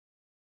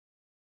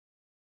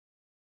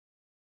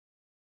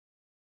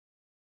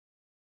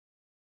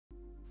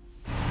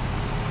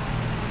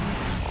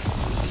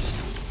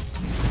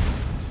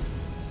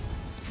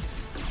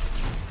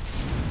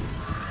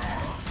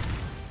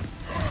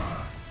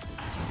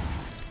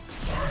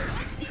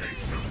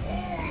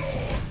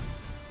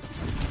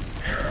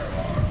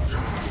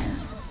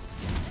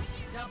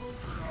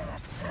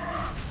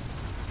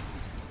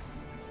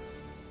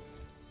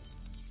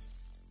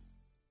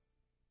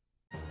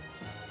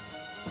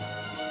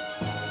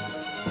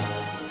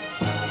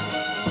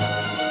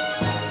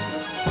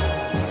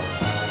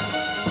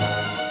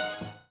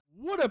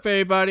What up,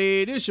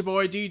 everybody? This is your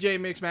boy DJ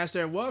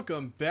Mixmaster, and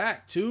welcome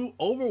back to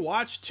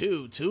Overwatch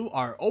 2, to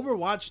our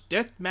Overwatch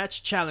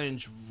Deathmatch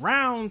Challenge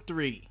Round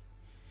 3.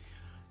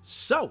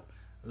 So,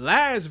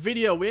 last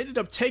video we ended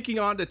up taking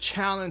on the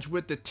challenge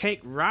with the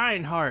tank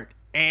Reinhardt,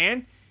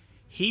 and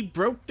he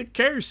broke the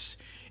curse.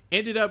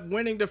 Ended up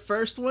winning the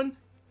first one,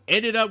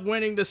 ended up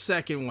winning the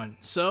second one.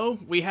 So,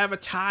 we have a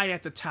tie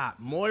at the top,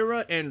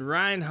 Moira and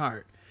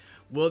Reinhardt.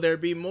 Will there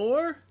be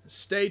more?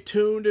 Stay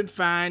tuned and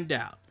find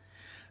out.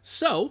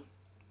 So,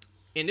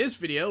 in this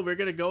video, we're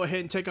going to go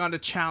ahead and take on the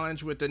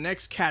challenge with the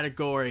next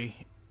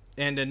category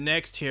and the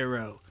next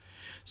hero.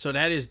 So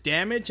that is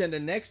damage, and the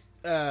next,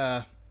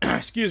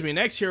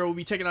 next hero we'll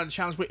be taking on the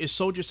challenge with is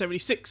Soldier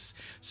 76.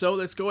 So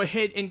let's go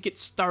ahead and get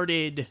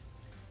started.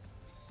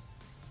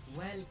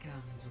 Welcome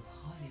to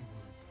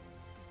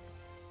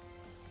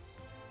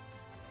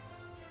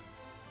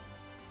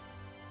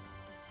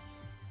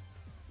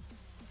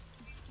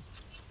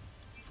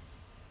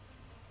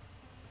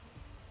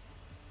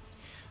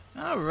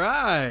Hollywood.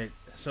 Alright,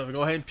 so we'll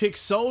go ahead and pick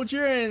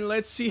Soldier and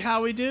let's see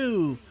how we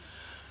do.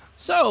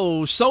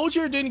 So,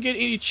 Soldier didn't get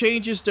any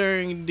changes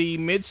during the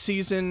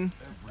mid-season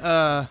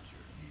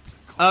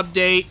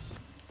update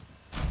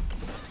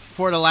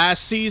for the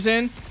last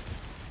season.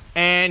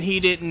 And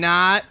he did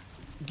not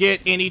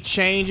get any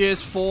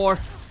changes for...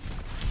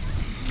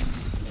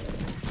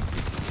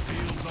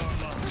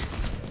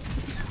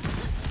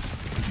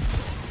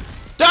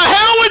 The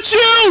hell with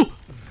you!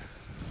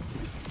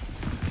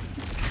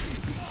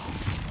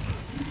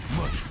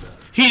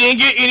 He didn't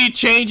get any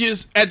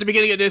changes at the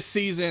beginning of this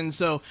season,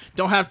 so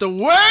don't have to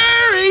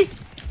worry.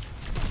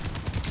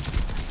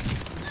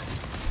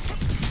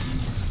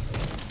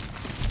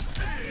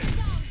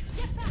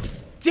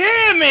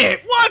 Damn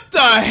it! What the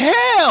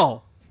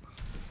hell?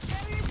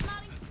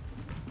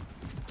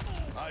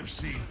 I've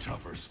seen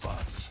tougher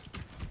spots.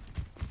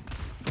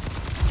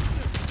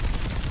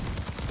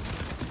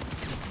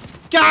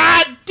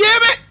 God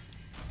damn it!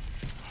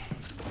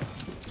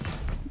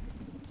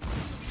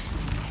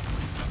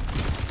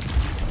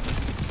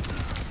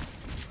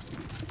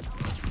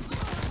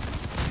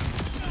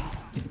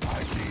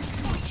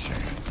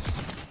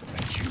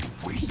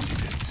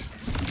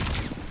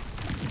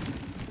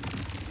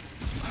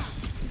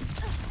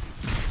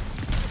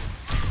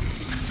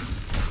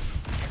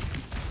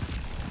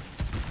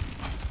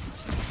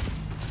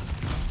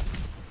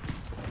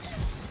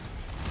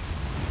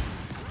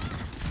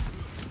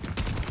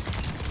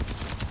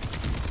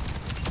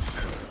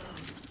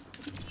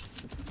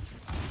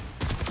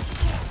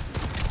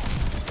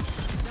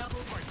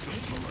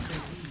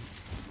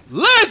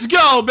 Let's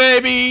go,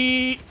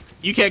 baby!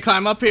 You can't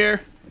climb up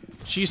here.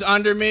 She's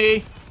under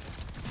me.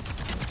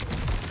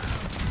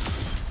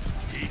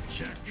 Heat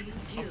check.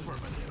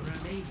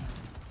 Affirmative.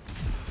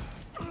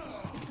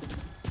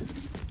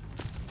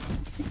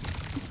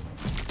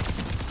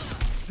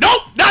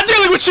 Nope! Not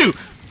dealing with you!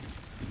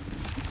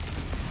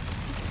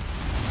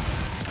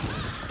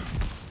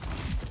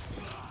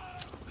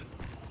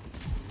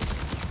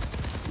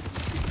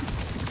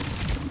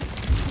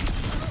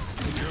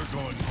 You're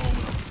going home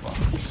in a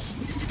box.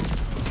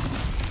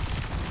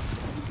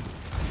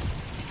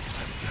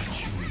 I've got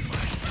you in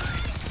my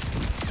sights.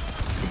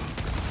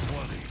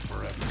 20 for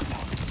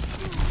everyone.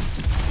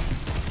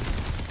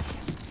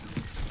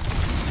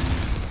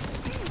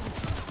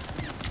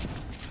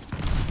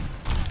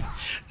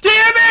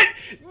 Damn it!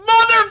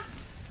 Mother...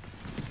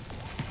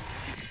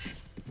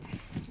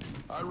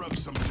 I rubbed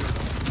some dirt on it.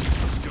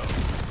 Let's go.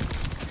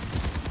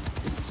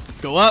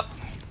 Go up.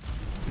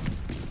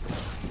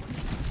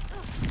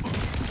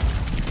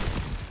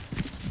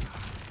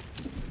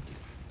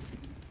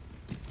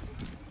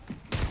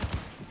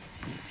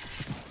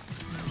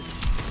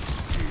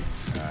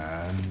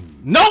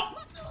 Nope!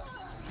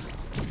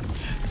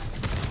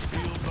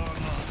 Fields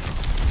online.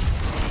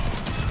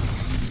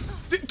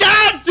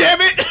 God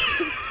damn it!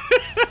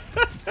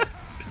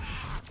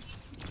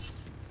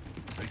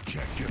 They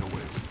can't get away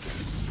with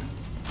this.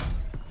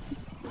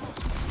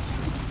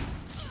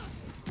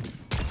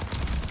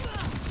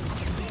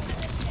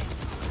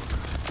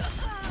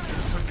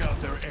 Took out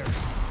their air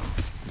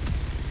support.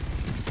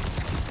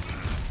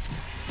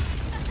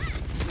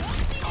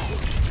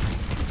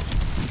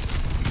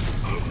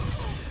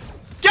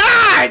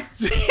 God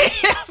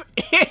damn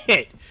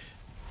it!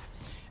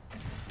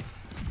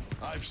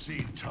 I've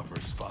seen tougher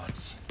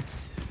spots.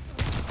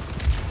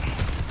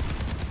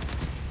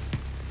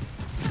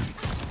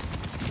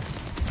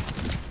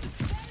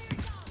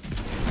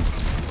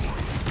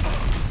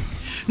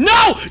 No!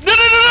 No, no,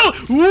 no, no!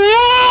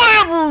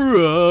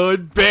 Whoa!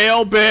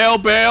 Bail, bail,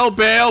 bail,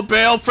 bail,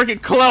 bail.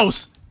 Freaking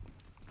close.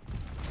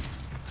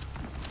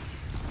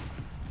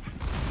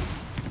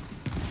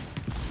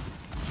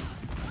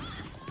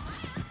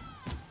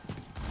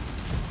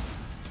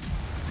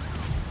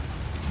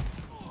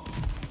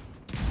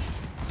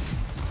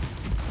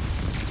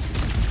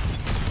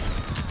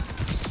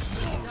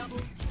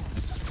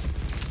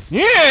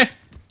 Yeah!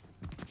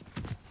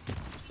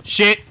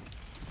 Shit.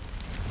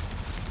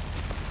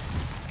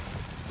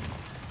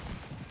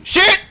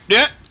 Shit!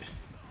 Yeah.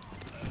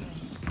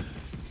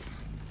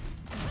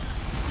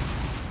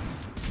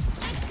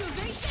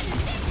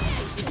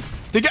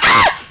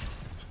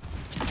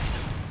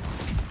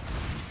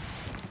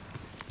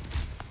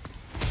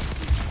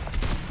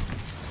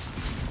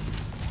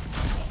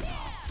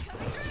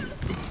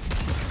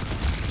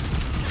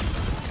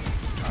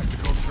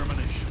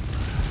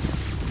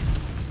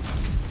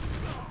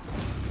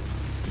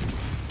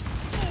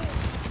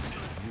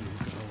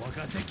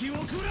 I've got you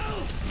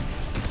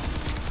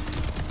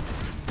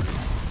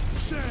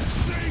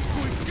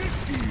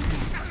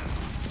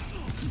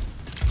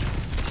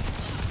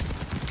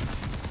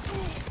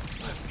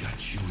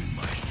in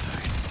my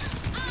sights.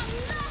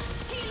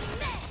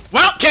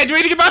 Well, can't do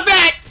anything about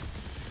that.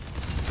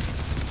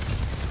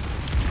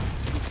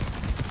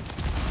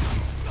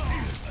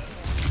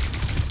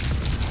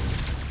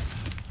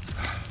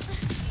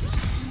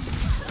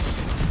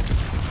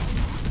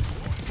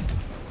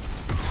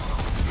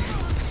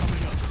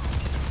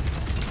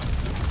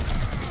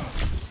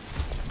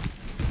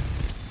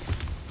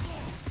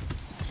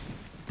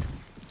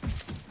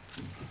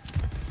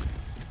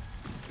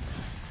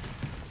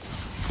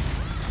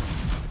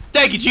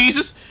 Thank you,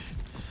 Jesus.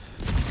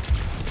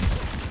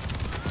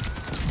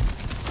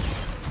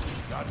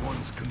 That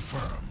one's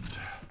confirmed.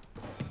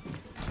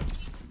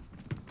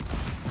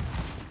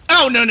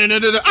 Oh, no, no, no,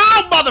 no, no.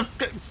 Oh, mother...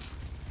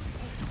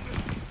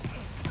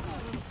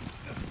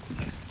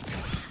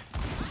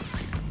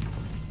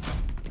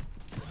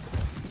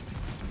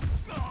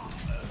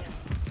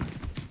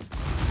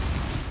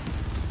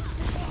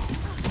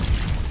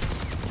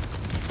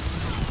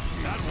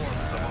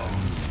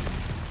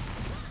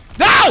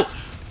 No!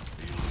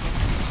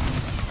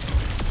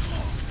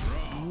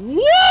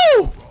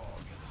 Woo!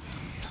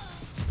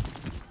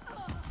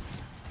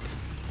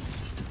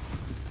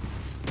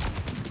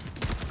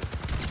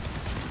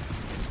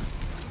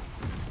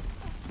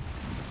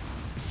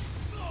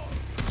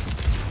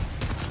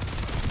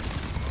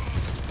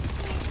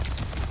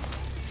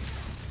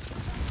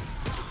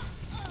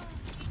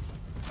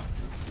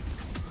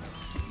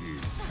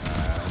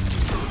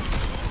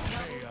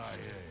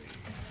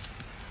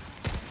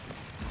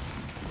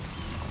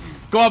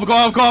 Go up, go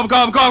up, go up, go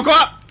up, go up, go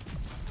up!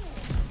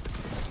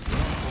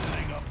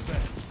 Setting up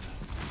beds.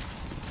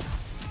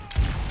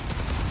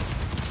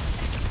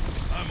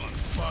 I'm on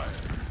fire.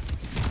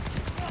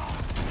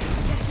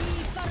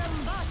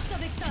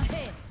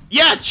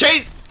 Yeah,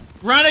 chase!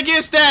 Run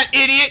against that,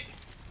 idiot!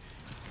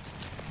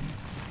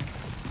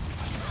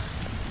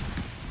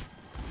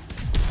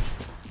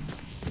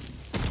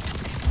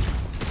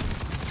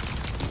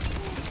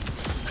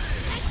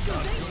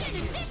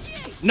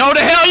 No,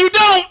 the hell you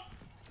don't!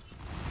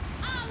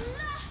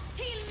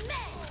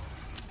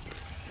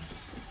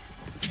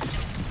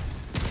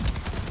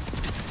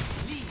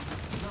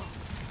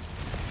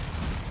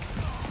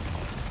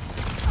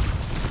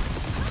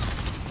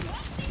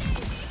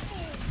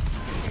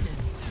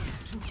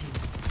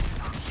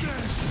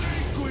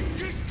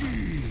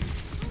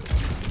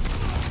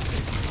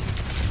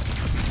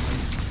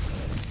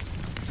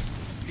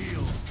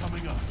 Heals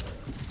coming up.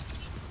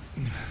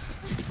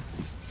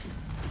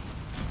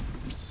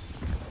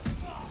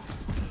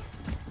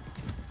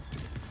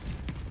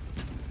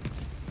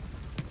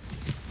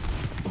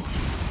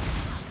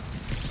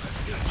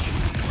 I've got you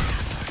in my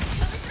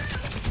sights.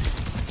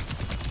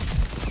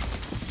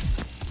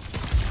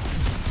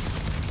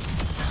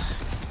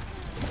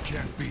 You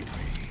can't beat me.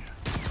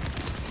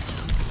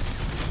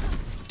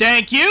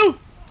 Thank you!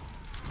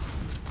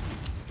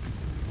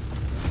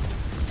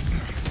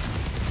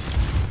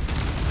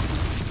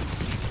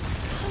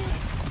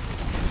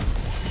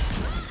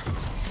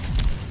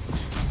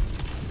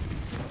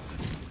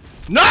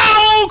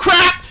 No!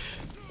 Crap!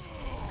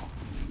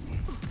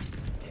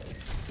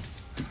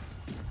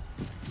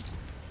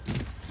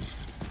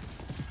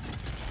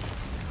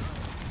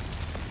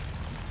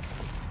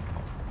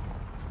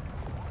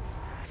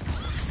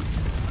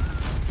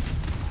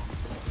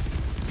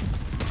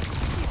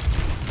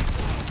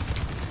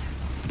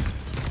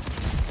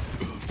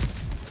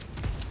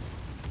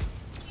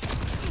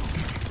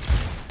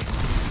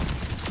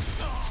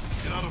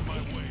 Get out of my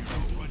way, or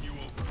I'll run you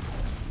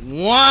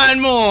over.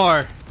 One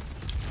more!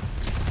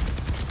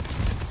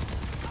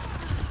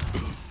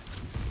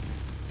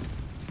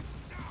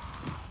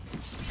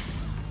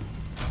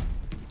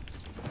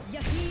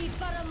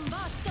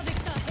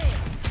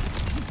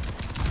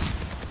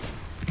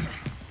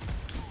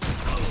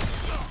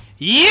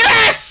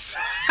 Yes!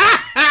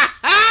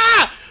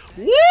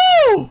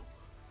 Woo!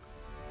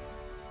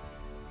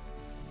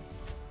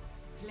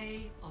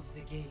 Play of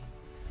the game.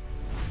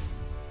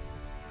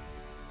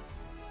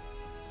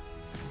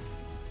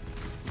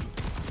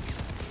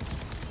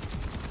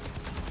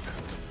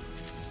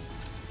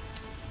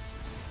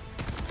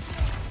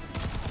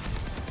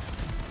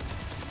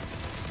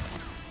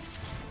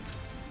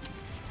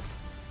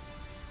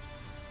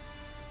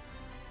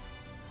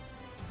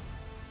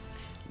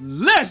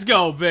 Let's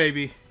go,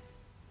 baby!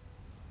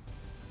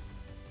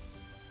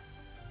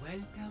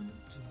 Welcome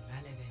to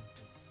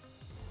Malevento.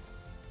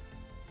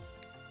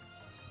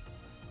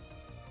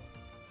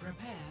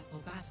 Prepare for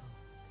battle.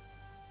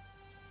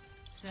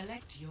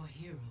 Select your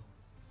hero.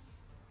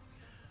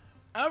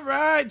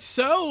 Alright,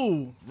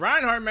 so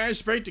Reinhardt managed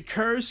to break the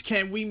curse.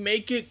 Can we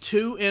make it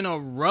 2 in a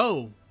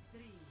row?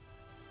 3,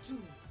 2,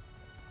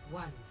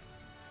 1.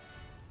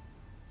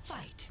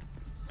 Fight.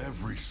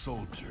 Every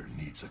soldier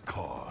needs a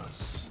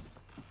cause.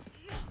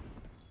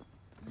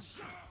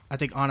 I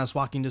think Anna's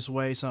walking this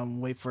way, so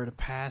I'm waiting for her to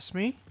pass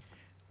me.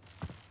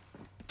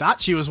 thought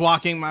she was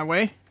walking my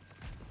way.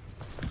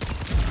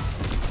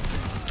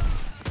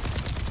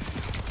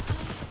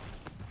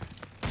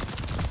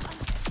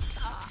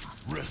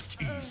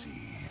 Rest easy.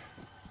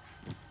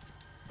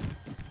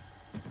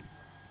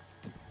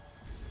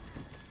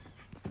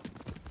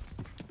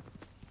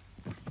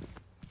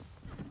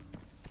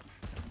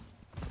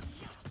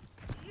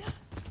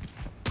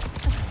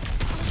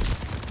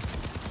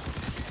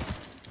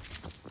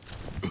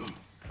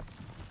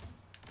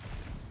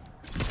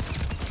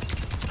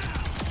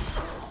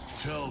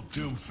 Tell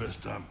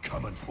Doomfist I'm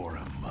coming for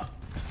him.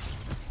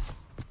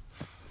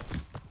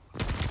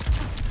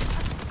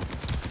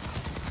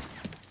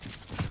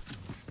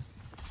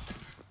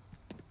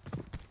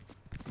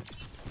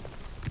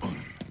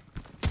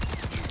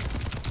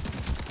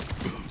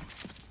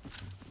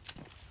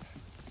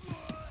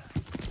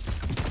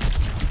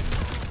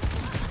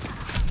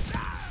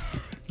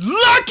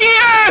 Lucky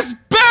ass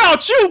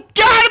bounce! You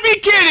gotta be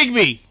kidding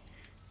me!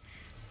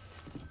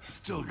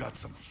 Still got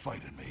some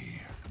fight in me.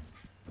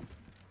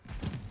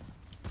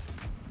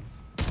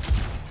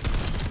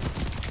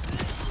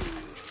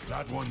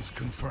 That one's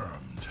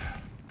confirmed.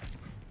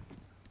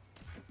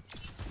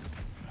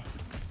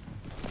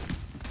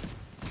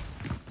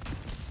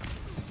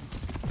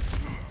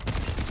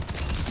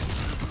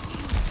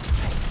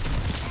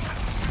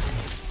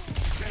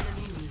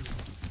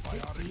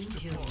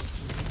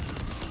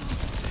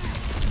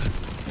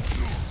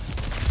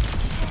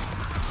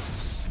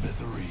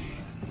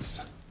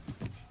 Smithereens.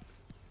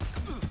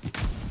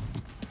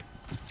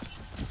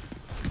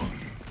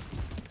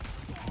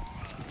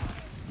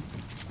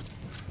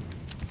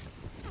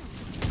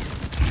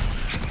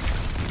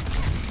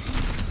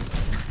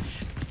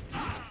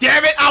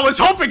 Damn it! I was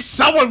hoping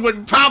someone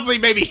would probably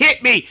maybe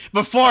hit me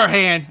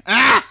beforehand.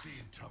 Ah! Seen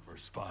tougher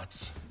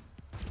spots.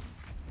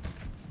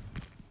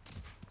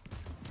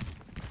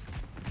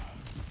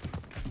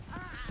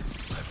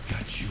 I've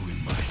got you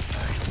in my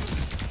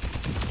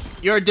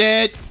sights. You're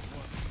dead.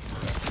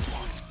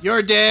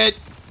 You're dead.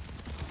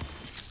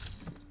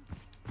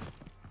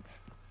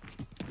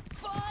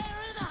 Fire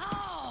in the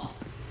hole!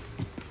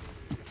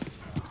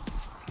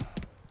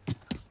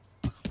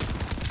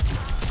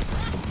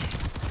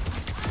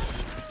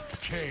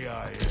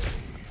 KIA.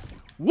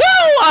 Woo!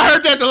 I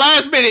heard that the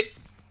last minute.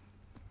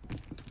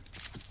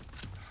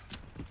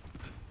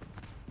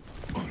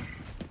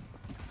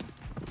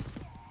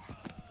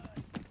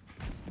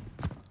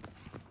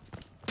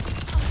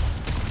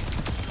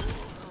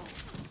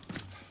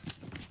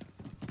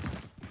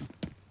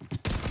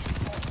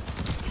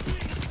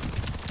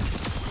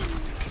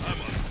 I'm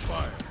on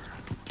fire.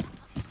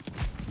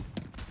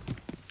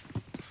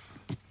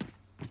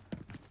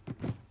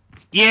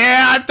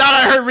 Yeah, I thought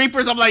I heard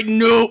Reapers. I'm like,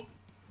 nope.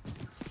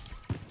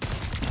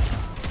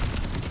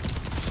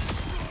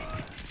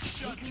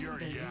 Shut your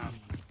yap.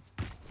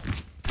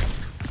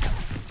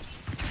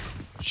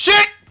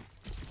 Shit!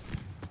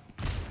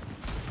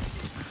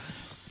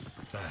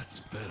 That's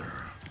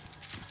better.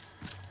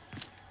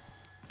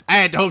 I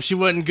had to hope she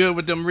wasn't good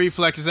with them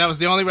reflexes. That was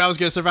the only way I was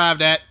gonna survive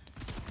that.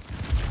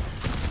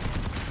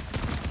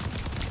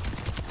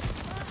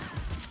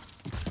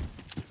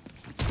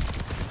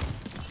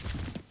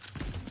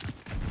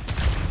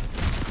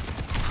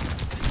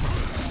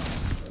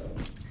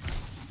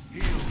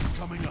 Heals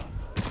coming up.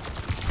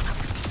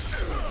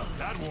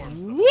 That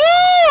warms them.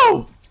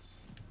 Woo!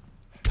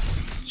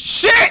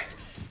 Shit!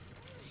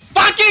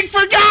 Fucking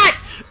forgot!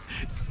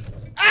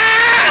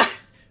 Ah!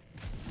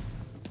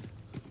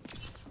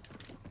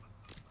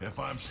 If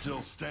I'm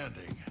still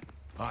standing,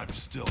 I'm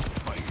still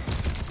fighting.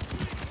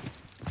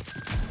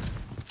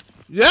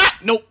 Yeah,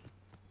 nope.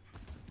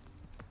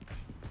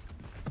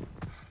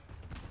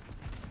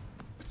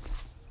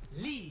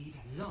 Lead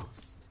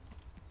lost.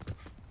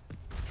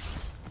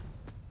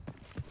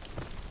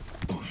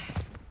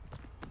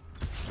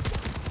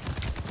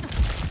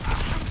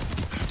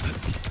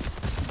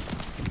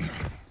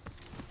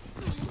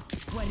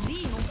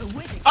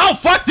 Oh,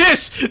 fuck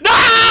this!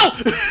 No!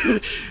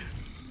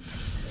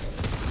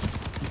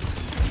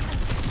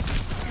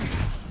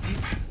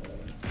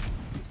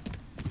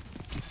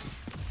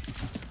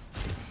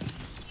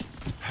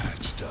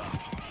 Patched up.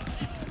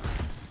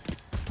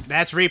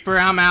 That's Reaper.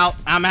 I'm out.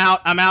 I'm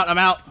out. I'm out. I'm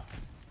out.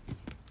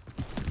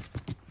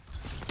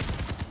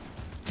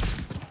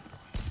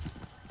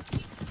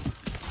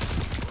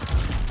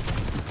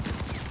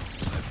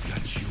 I've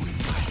got you in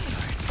my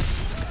sights.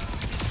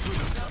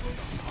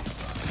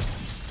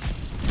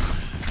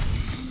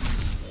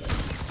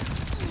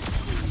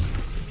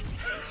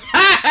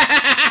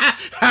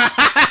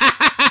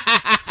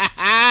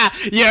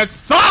 You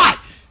thought!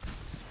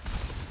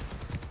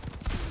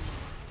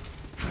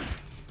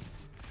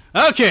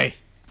 Okay.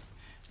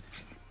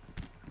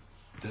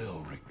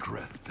 They'll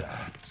regret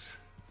that.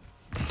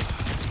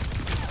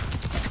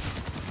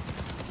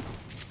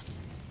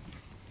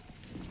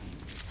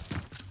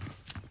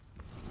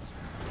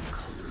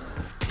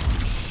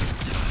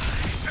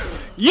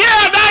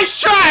 Yeah, nice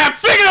try! I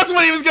figured that's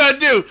what he was gonna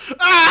do!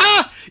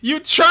 Uh-huh! You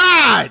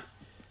tried!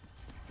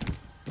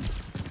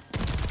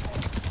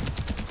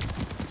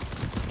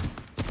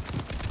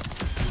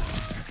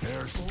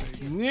 There's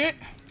space. Yeah.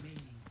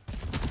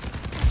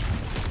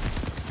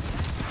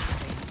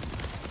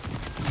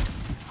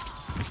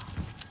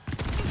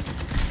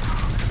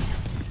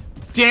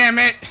 Damn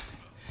it!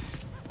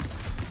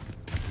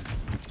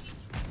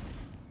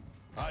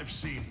 I've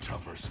seen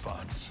tougher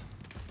spots.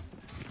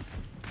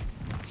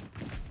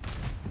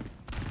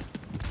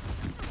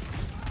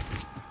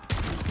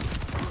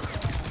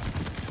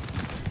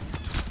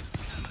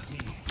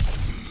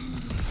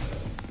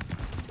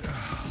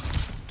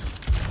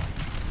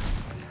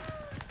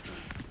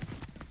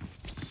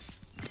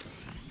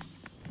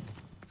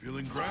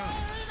 Feeling ground.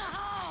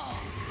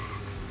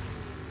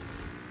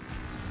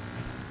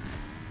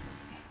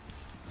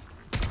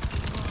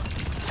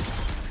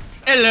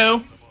 Hello.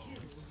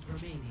 Kills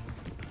remaining.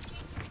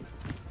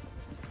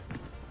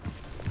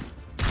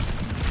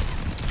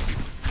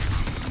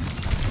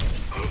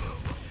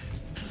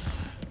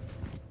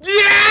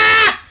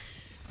 Yeah!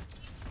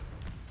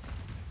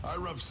 I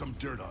rubbed some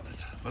dirt on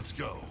it. Let's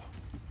go.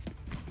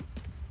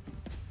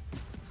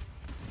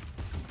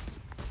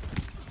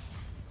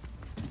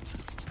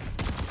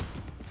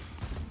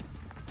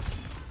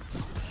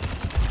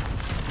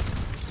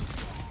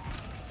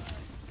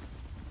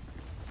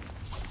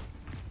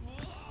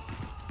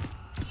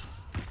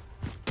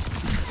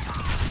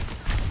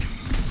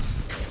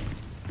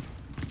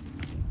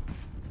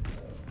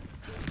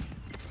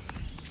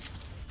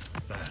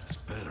 That's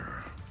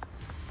better.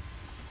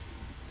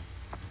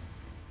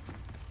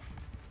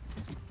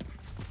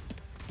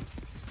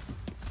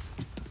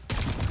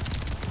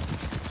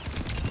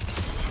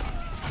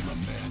 I'm a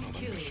man on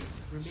a mission.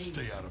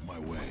 Stay out of my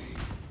way.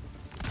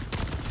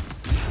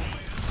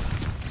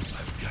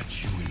 I've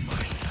got you in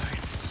my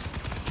sights.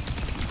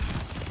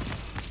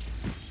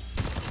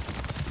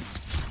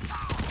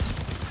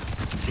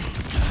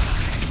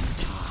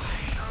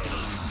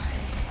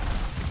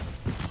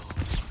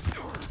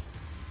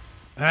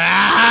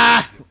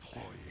 Ah!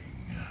 Deploying.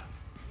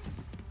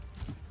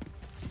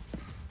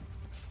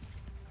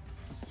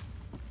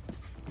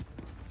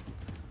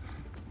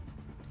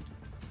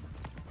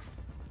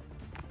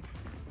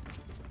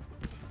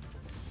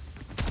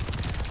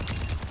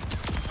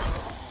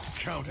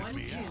 Counted One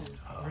me kill out,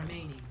 huh?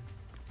 remaining.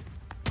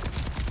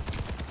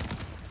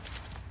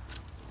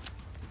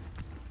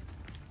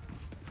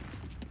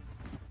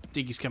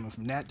 Think he's coming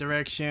from that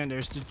direction.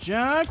 There's the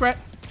Junkrat.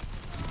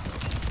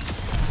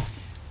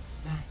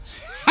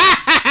 Match.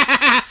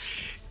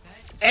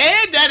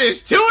 And that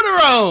is 2 in a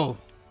row.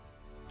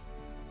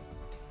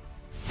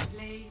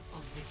 Play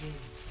of the game.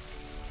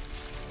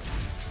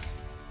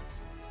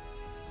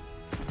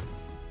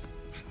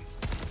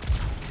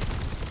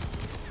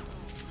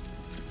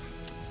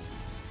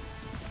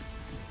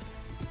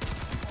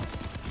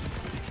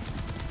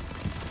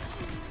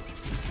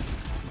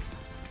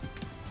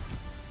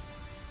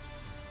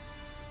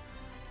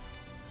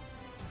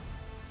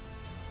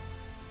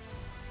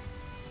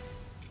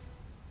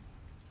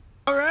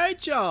 All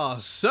right, y'all.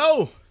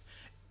 So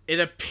it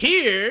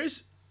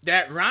appears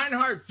that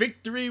Reinhardt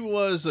victory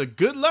was a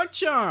good luck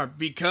charm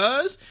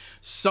because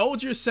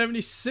Soldier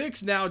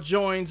 76 now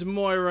joins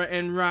Moira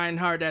and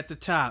Reinhardt at the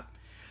top.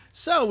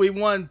 So we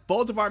won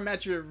both of our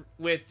matches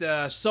with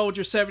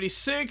Soldier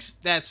 76.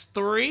 That's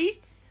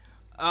 3.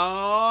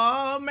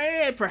 Oh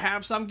man,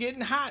 perhaps I'm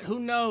getting hot. Who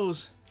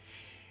knows?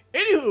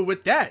 Anywho,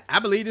 with that, I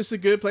believe this is a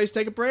good place to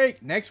take a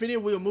break. Next video,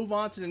 we'll move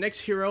on to the next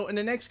hero in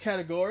the next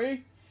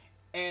category.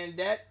 And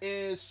that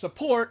is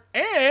support.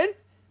 And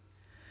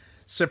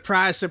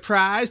surprise,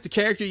 surprise, the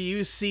character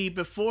you see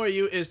before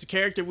you is the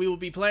character we will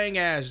be playing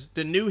as,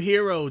 the new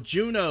hero,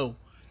 Juno.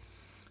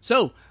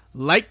 So,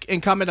 like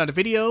and comment on the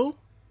video.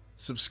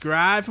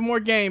 Subscribe for more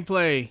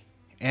gameplay.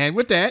 And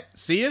with that,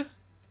 see ya.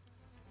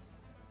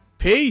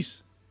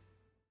 Peace.